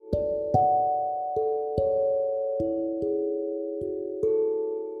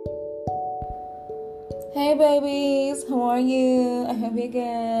Hey babies, how are you? I hope you're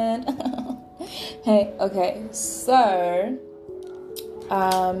good. Hey, okay, so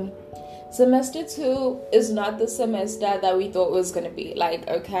semester 2 is not the semester that we thought it was gonna be.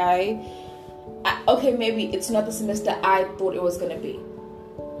 Okay, maybe it's not the semester I thought it was gonna be.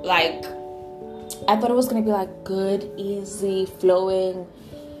 Like, I thought it was gonna be like good, easy, flowing.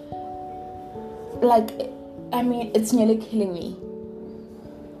 It's nearly killing me.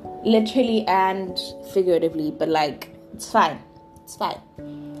 Literally and figuratively, but it's fine.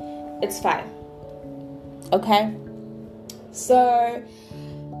 Okay? So,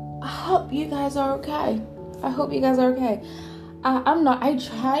 I hope you guys are okay. I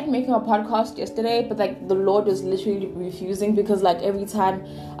tried making a podcast yesterday, but the Lord was literally refusing because every time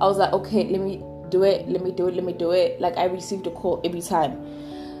I was like, okay, let me do it. I received a call every time.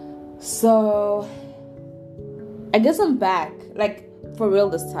 So, I guess I'm back. For real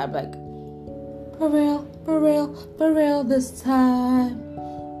this time. For real this time.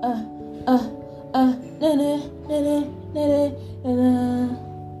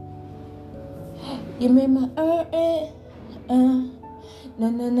 You made my earth.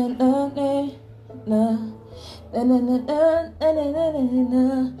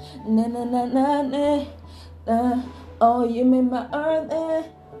 Oh, you made my earth.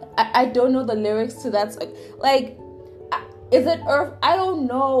 I don't know the lyrics to that song. Is it Earth? I don't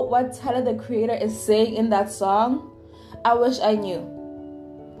know what Tyler the Creator is saying in that song. I wish I knew.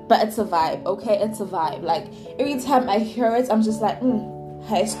 But it's a vibe, okay? It's a vibe. Every time I hear it, I'm just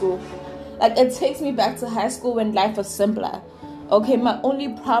high school. It takes me back to high school when life was simpler. Okay, my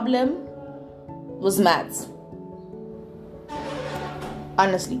only problem was maths.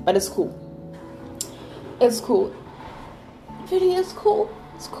 Honestly, but it's cool. Really, it's cool.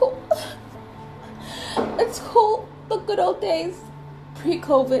 It's cool. The good old days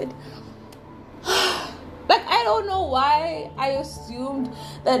pre-COVID. I don't know why I assumed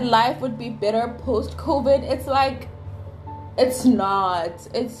that life would be better post-COVID. It's not.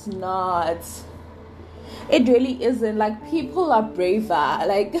 It really isn't. People are braver.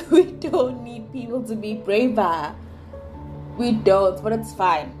 We don't need people to be braver. We don't, but it's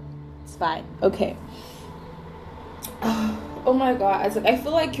fine. Okay. Oh my God. I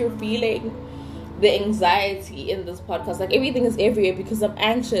feel like you're feeling the anxiety in this podcast. Everything is everywhere because I'm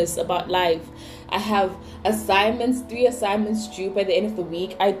anxious about life. I have 3 assignments due by the end of the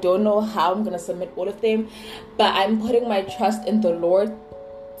week. I don't know how I'm gonna submit all of them, but I'm putting my trust in the Lord,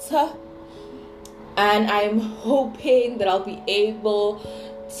 and I'm hoping that I'll be able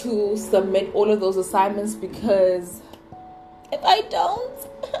to submit all of those assignments, because if I don't,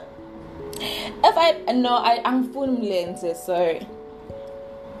 I'm full so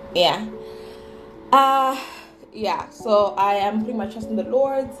yeah. So I am putting my trust in the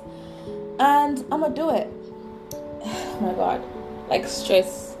Lord, and I'm gonna do it. Oh my God,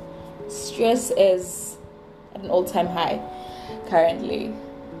 stress is at an all-time high currently.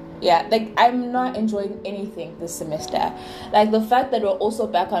 Yeah, I'm not enjoying anything this semester. The fact that we're also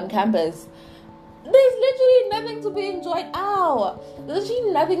back on campus, there's literally nothing to be enjoyed. There's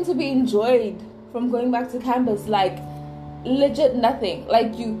literally nothing to be enjoyed from going back to campus. Legit nothing.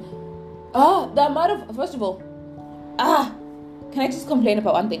 The amount of, first of all, can I just complain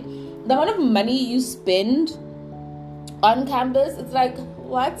about one thing? The amount of money you spend on campus, it's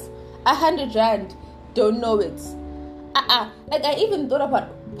what? 100 rand. Don't know it. I even thought about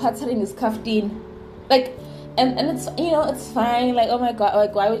patterning his kaftin. And it's, it's fine. Oh my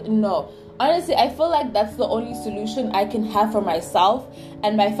God, why would, no. Honestly, I feel that's the only solution I can have for myself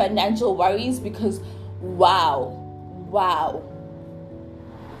and my financial worries, because wow.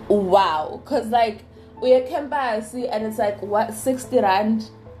 Because we are campus and it's what, 60 rand?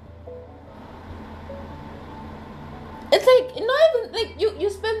 It's not even you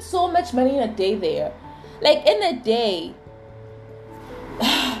spend so much money in a day there. In a day.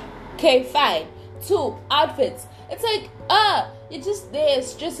 Okay, fine. 2 outfits. It's you're just there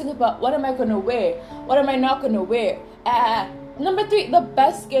stressing about what am I gonna wear? What am I not gonna wear? Number 3, the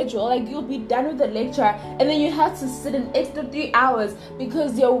bus schedule. You'll be done with the lecture and then you have to sit an extra 3 hours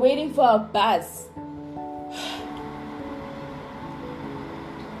because you're waiting for a bus.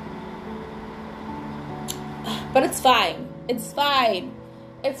 But it's fine. I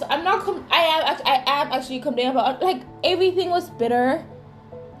am actually complaining about everything was better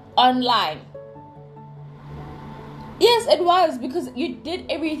online. Yes, it was, because you did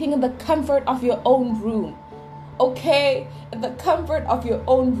everything in the comfort of your own room. Okay, in the comfort of your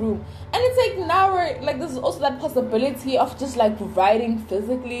own room. And it's now we're there's also that possibility of just writing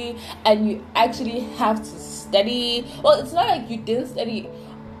physically, and you actually have to study. Well, it's not you didn't study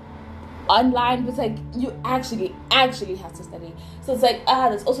online, but it's like you actually have to study. So it's like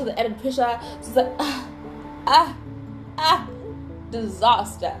there's also the added pressure. So it's like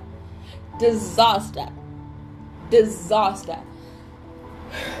disaster.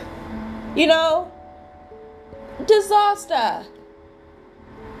 You know, disaster.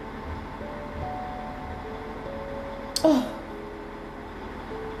 Oh,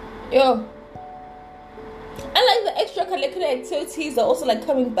 yo. And like the extracurricular activities are also like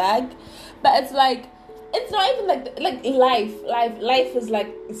coming back, but it's like it's not even like life is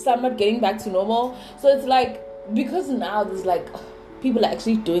like somewhat getting back to normal. So it's like, because now there's like people are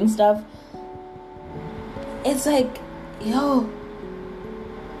actually doing stuff. It's like, yo,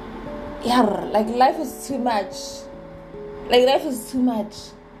 yeah, like life is too much. Like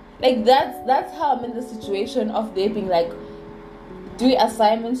that's how I'm in the situation of there being like 3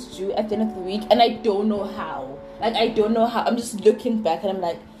 assignments due at the end of the week, and I don't know how. I'm just looking back and I'm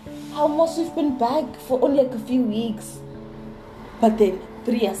like, how much we've been back for only like a few weeks, but then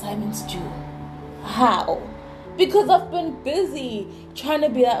 3 assignments due. How? Because I've been busy trying to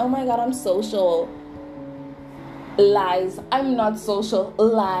be like, oh my god, I'm social. Lies. I'm not social.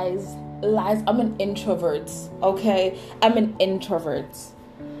 Lies. I'm an introvert. Okay? I'm an introvert.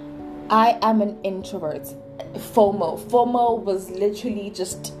 I am an introvert. FOMO was literally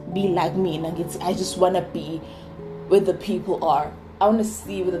just be like me. Like I just want to be where the people are. I want to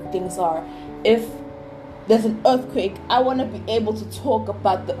see where the things are. If there's an earthquake, I want to be able to talk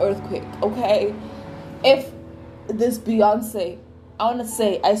about the earthquake. Okay? If there's Beyonce, I want to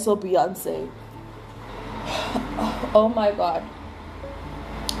say I saw Beyonce. Oh my god.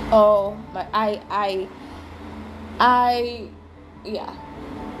 Oh my, yeah.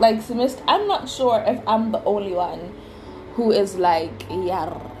 Like semester, I'm not sure if I'm the only one who is like,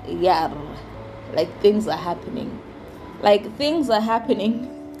 yar, like things are happening. Like things are happening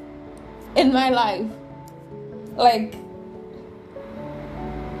in my life. Like,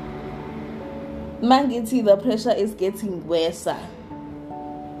 Mangiti, the pressure is getting worse.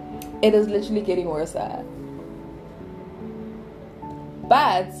 It is literally getting worse.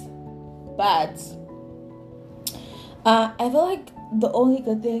 But I feel like the only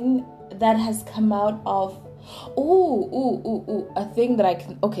good thing that has come out of a thing that I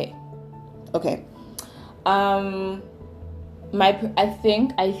can okay I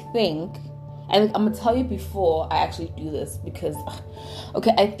think I'm gonna tell you before I actually do this, because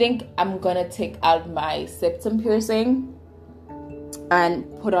I think I'm gonna take out my septum piercing and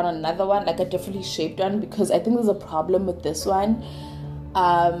put on another one, like a differently shaped one, because I think there's a problem with this one.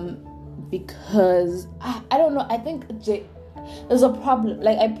 Because I don't know, I think there's a problem.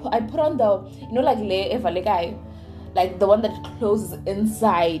 Like I put on the, you know, like like the one that closes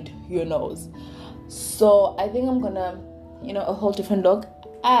inside your nose. So I think I'm gonna, you know, a whole different look.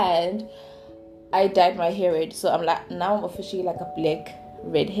 And I dyed my hair red, so I'm like, now I'm officially like a black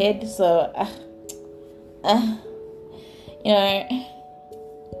redhead. So you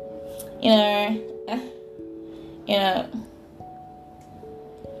know,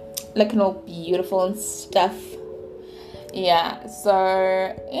 looking all beautiful and stuff. Yeah, so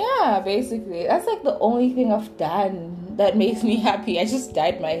yeah, basically that's like the only thing I've done that makes me happy. I just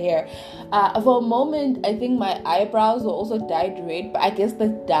dyed my hair. For a moment I think my eyebrows were also dyed red, but I guess the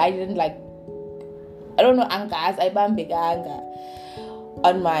dye didn't, like, I don't know, angas, I bam big anga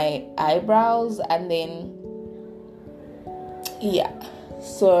on my eyebrows. And then yeah,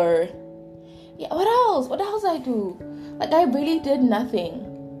 so yeah, what else I do? Like, I really did nothing.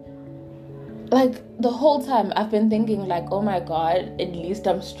 Like, the whole time I've been thinking, like, oh my god, at least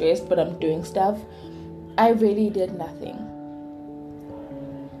I'm stressed, but I'm doing stuff. I really did nothing.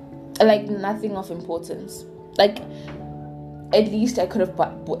 Like, nothing of importance. Like, at least I could have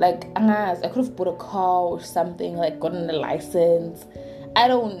bought a car or something, like gotten a license. I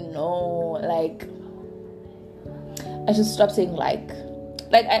don't know. Like, I should stop saying like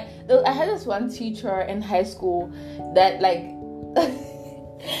I had this one teacher in high school that, like,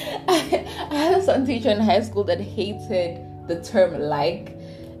 I had this one teacher in high school that hated the term like.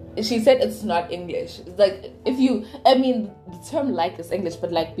 She said it's not English. It's like, the term like is English,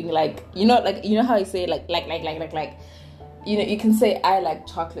 but like being like, you know how I say like, you know, you can say I like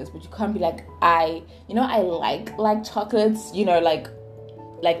chocolates, but you can't be like I like chocolates, you know, like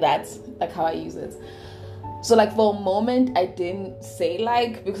that's like how I use it. So like for a moment I didn't say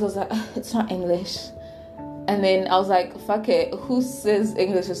like, because I was like, it's not English. And then I was like, fuck it, who says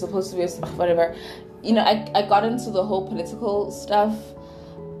English is supposed to be whatever. You know, I got into the whole political stuff,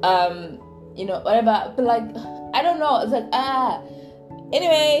 you know, whatever. But like, I don't know, it's like,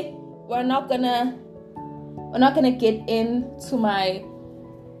 anyway, we're not gonna get into my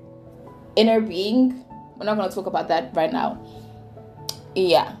inner being. We're not going to talk about that right now.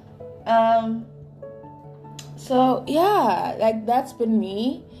 Yeah. So yeah, like that's been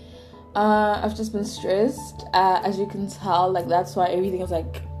me. I've just been stressed, as you can tell. Like that's why everything is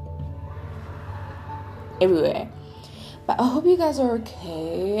like everywhere. But I hope you guys are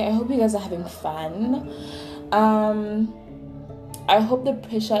okay. I hope you guys are having fun. I hope the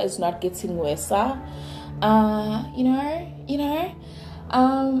pressure is not getting worse. But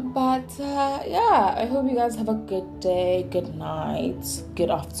yeah, I hope you guys have a good day, good night, good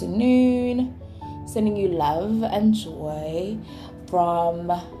afternoon. Sending you love and joy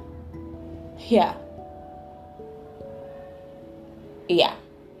from here. Yeah.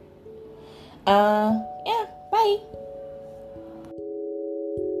 Yeah, bye.